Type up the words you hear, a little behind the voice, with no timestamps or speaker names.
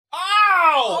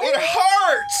Ow! It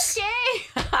hurts!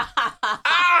 Okay.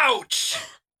 Ouch!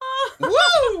 Woo!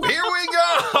 Here we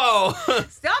go!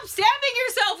 Stop stabbing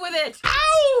yourself with it.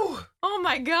 Ow! Oh,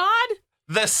 my God.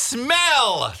 The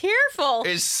smell Careful.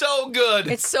 is so good.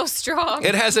 It's so strong.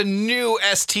 It has a new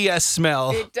STS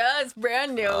smell. It does.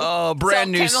 Brand new. Oh,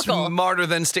 brand new, Chemical. smarter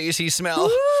than Staci smell.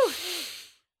 Woo.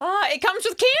 It comes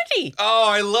with candy. Oh,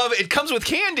 I love it. It comes with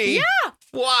candy. Yeah.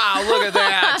 Wow, look at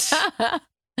that.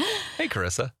 Hey,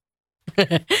 Carissa.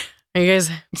 Are you guys?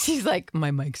 She's like,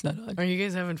 my mic's not on. Are you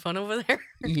guys having fun over there?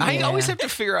 I always have to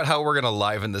figure out how we're going to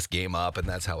liven this game up, and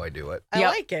that's how I do it. I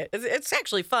like it. It's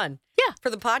actually fun. Yeah. For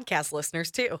the podcast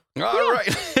listeners, too. All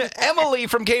right. Emily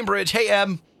from Cambridge. Hey,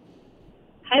 Em.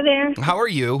 Hi there. How are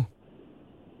you?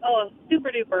 Oh,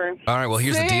 super duper. All right, well,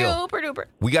 here's the deal. Super duper.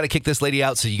 We got to kick this lady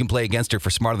out so you can play against her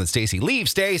for Smarter Than Staci. Leave,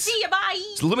 Stace. See ya, bye.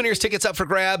 Lumineers tickets up for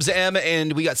grabs, Em,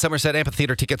 and we got Somerset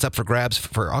Amphitheater tickets up for grabs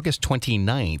for August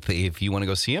 29th. If you want to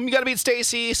go see them, you got to beat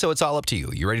Staci, so it's all up to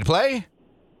you. You ready to play?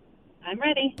 I'm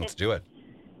ready. Let's do it.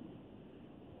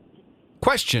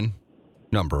 Question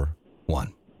number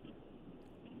 1.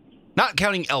 Not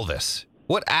counting Elvis,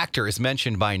 what actor is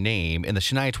mentioned by name in the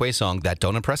Shania Twain song That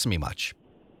Don't Impress Me Much?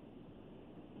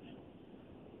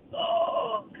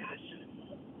 Oh, gosh.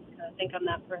 Gotta think on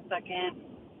that for a second.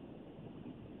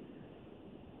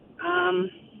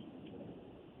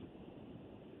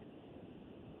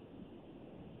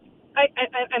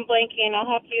 I'm blanking. I'll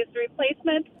have to use the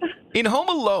replacement. In Home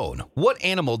Alone, what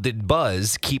animal did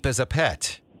Buzz keep as a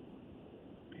pet?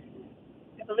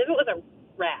 I believe it was a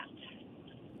rat.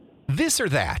 This or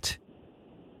that?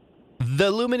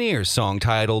 The Lumineers song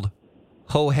titled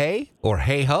Ho Hey or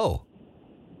Hey Ho?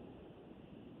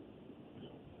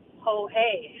 Oh,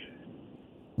 hey.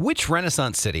 Which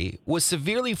Renaissance city was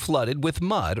severely flooded with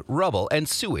mud, rubble, and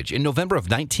sewage in November of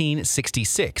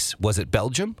 1966? Was it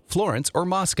Belgium, Florence, or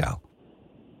Moscow?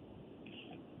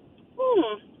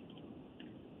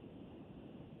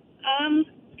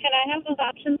 Can I have those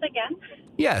options again?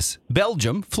 Yes,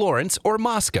 Belgium, Florence, or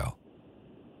Moscow?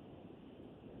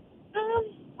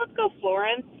 Let's go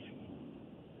Florence.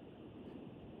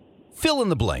 Fill in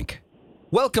the blank.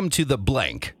 Welcome to the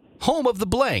blank, home of the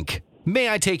blank. May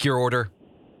I take your order?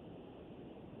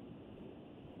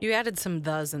 You added some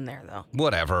thes in there, though.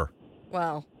 Whatever.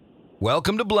 Well,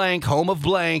 Welcome to blank, home of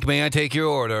blank. May I take your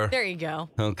order? there you go.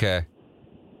 Okay.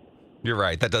 You're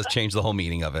right. That does change the whole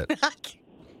meaning of it.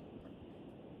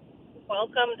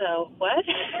 Welcome to what?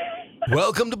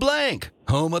 Welcome to blank,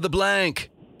 home of the blank.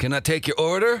 Can I take your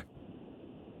order?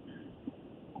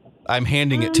 I'm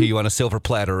handing it to you on a silver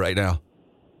platter right now.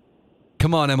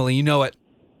 Come on, Emily, you know it.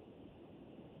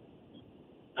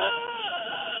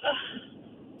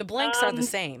 The blanks are the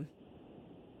same.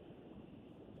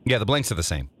 Yeah, the blanks are the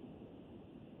same.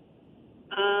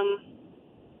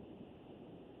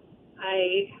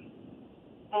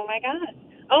 Oh my God.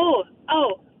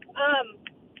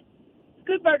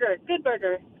 Good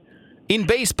burger. In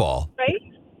baseball, Right?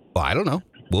 well, I don't know.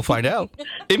 We'll find out.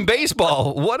 In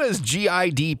baseball, what does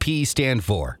GIDP stand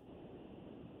for?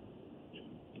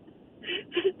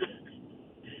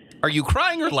 Are you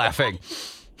crying or laughing?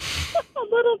 A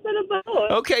little bit of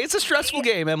both. Okay, it's a stressful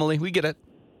game, Emily. We get it.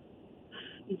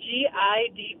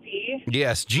 GIDP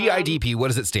Yes, GIDP. What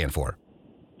does it stand for?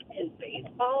 is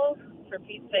baseball, for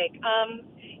Pete's sake.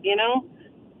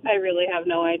 I really have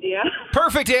no idea.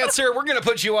 Perfect answer. We're going to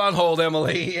put you on hold,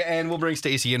 Emily, and we'll bring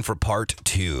Staci in for part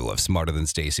 2 of Smarter Than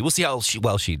Staci. We'll see how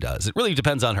well she does. It really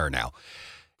depends on her now.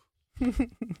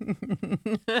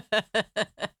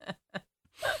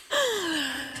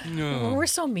 Oh, we're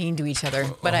so mean to each other,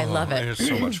 but I love it. It's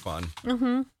so much fun.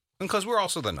 Mm-hmm. Because we're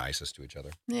also the nicest to each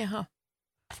other. Yeah.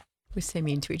 We say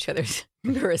mean to each other,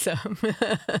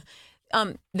 Marissa.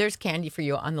 There's candy for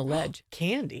you on the ledge.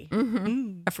 Candy.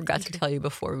 Mm-hmm. I forgot to tell you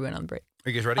before we went on break. Are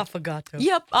you guys ready? Affogato.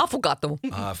 Yep, affogato.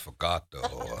 I forgot,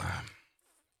 though.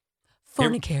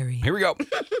 Fornicary. Here we go.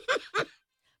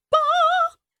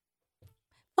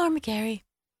 Formicary.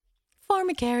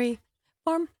 Formicary.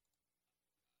 Form.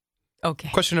 Okay.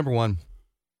 Question number 1.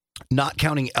 Not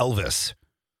counting Elvis,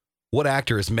 what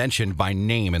actor is mentioned by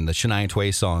name in the Shania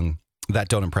Twain song That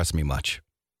Don't Impress Me Much?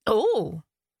 Oh.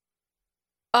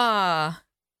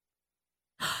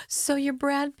 So you're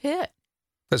Brad Pitt.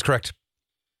 That's correct.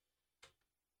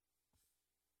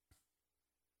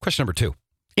 Question number 2.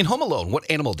 In Home Alone, what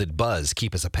animal did Buzz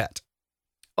keep as a pet?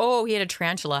 Oh, he had a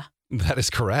tarantula. That is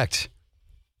correct.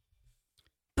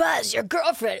 Buzz, your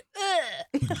girlfriend.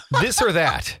 Ugh. This or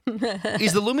that?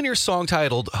 Is the Lumineers song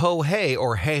titled Ho Hey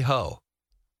or Hey Ho?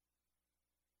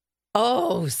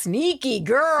 Oh, sneaky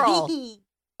girl.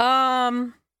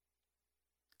 I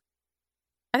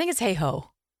think it's Hey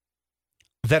Ho.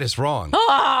 That is wrong.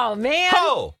 Oh, man.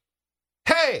 Ho!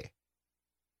 Hey!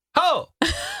 Ho!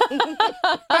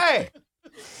 Hey!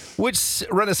 Which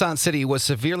Renaissance city was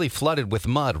severely flooded with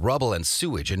mud, rubble, and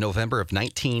sewage in November of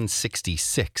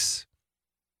 1966?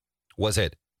 Was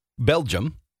it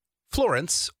Belgium,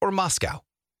 Florence, or Moscow?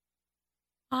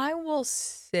 I will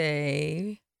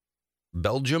say...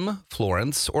 Belgium,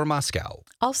 Florence, or Moscow?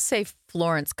 I'll say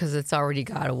Florence because it's already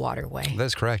got a waterway. That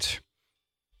is correct.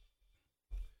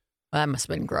 Well, that must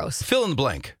have been gross. Fill in the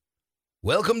blank.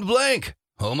 Welcome to blank.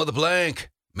 Home of the blank.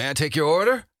 May I take your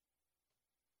order?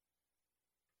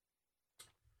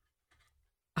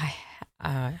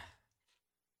 I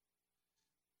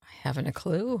haven't a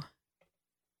clue.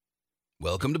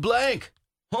 Welcome to blank.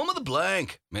 Home of the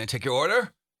blank. May I take your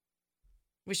order?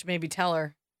 We should maybe tell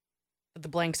her that the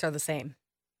blanks are the same.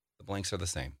 The blanks are the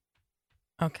same.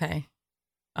 Okay.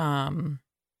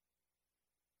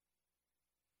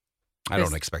 I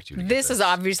don't expect you to get This is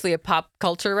obviously a pop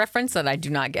culture reference that I do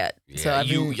not get. Yeah, I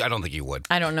don't think you would.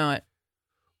 I don't know it.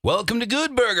 Welcome to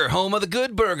Good Burger, home of the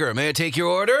Good Burger. May I take your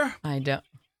order? I don't.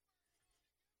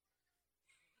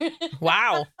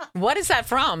 Wow. What is that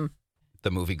from?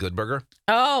 The movie Good Burger.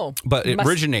 Oh. But it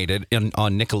originated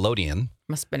on Nickelodeon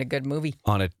Must have been a good movie.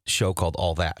 on a show called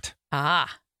All That.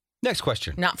 Ah. Next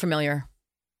question. Not familiar.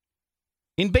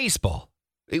 In baseball,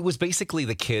 it was basically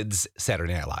the kids'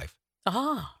 Saturday Night Live.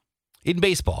 Ah. In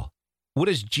baseball, what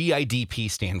does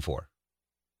GIDP stand for?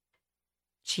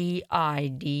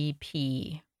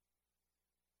 GIDP.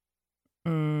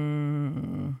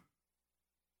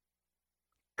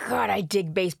 God, I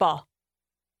dig baseball.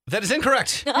 That is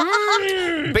incorrect.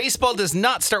 Baseball does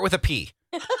not start with a P.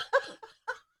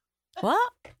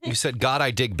 What? You said, God,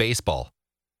 I dig baseball.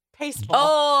 Baseball.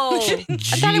 Oh.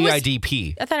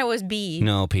 GIDP. I thought it was B.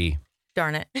 No, P.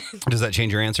 Darn it. Does that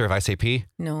change your answer if I say P?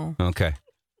 No. Okay.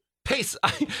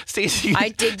 Stacy. I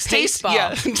dig baseball.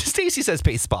 Yeah, Stacy says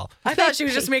baseball. I thought she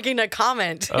was just making a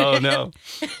comment. Oh, no.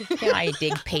 Yeah, I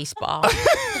dig baseball.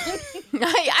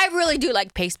 I really do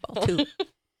like baseball, too.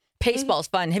 Baseball's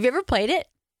fun. Have you ever played it?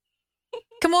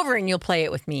 Come over and you'll play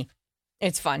it with me.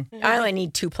 It's fun. I only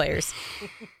need 2 players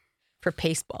for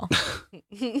baseball.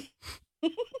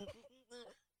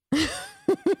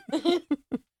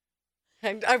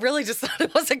 I really just thought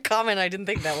it was a comment. I didn't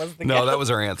think that was the No, that was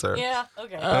her answer. Yeah,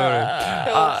 okay.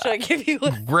 All Should I give you a...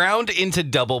 Ground into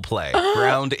double play.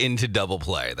 Ground into double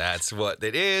play. That's what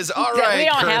it is. All right, We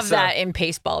don't have Carissa. that in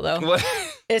baseball, though. What,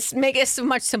 It's a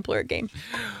much simpler game.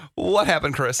 what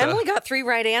happened, Carissa? Emily got 3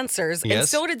 right answers, and Yes.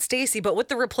 so did Stacy. But with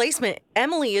the replacement,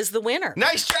 Emily is the winner.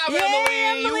 Nice job, Yay, Emily.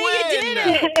 Emily, You you win. did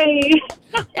it. Hey,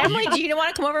 Emily, do you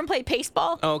want to come over and play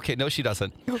baseball? Okay, no, she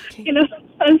doesn't. Okay.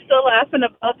 I'm still laughing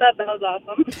about that. That was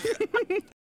awesome.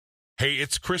 Hey,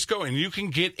 it's Crisco, and you can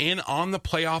get in on the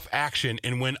playoff action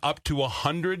and win up to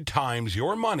 100 times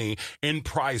your money in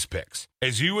Prize Picks.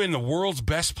 As you and the world's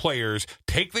best players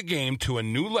take the game to a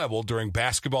new level during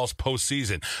basketball's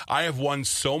postseason. I have won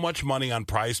so much money on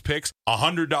Prize Picks,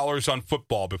 $100 on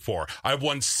football before. I've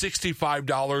won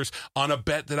 $65 on a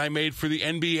bet that I made for the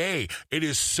NBA. It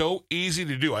is so easy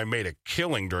to do. I made a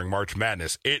killing during March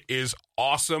Madness. It is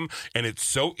awesome, and it's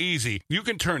so easy. You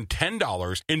can turn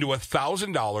 $10 into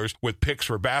 $1,000 with picks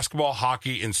for basketball,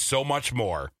 hockey, and so much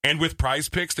more. And with Prize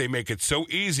Picks, they make it so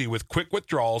easy with quick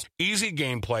withdrawals, easy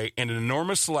gameplay, and an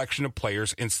enormous selection of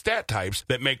players and stat types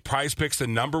that make Prize Picks the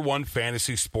 #1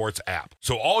 fantasy sports app.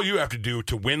 So all you have to do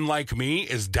to win like me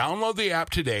is download the app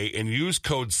today and use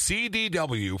code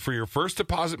CDW for your first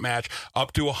deposit match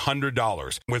up to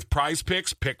 $100. With Prize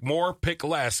Picks, pick more, pick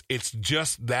less. It's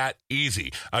just that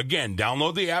easy. Again,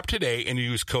 download the app today and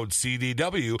use code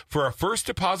CDW for a first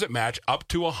deposit match up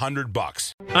to $100.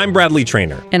 I'm Bradley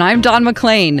Trainer. And I'm Don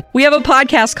McClain. We have a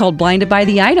podcast called Blinded by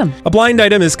the Item. A blind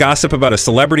item is gossip about a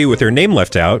celebrity with their name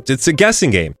left out. It's a guessing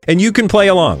game, and you can play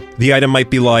along. The item might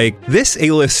be like, this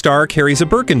A-list star carries a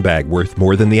Birkin bag worth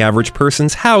more than the average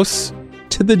person's house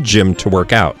to the gym to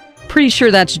work out. Pretty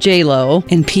sure that's J-Lo.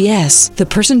 And P.S. the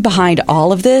person behind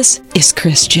all of this is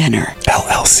Kris Jenner,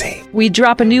 LLC. We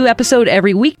drop a new episode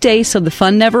every weekday so the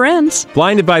fun never ends.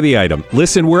 Blinded by the Item.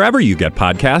 Listen wherever you get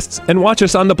podcasts and watch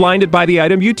us on the Blinded by the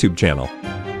Item YouTube channel.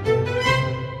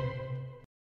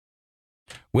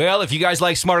 Well, if you guys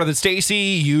like Smarter Than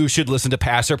Stacy, you should listen to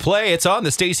Pass or Play. It's on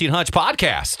the Stacy and Hutch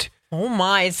podcast. Oh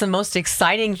my, it's the most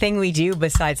exciting thing we do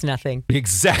besides nothing.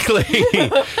 Exactly.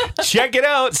 Check it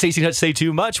out. Stacy and Hutch Say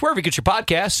Too Much, wherever you get your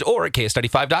podcasts or at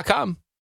ks95.com.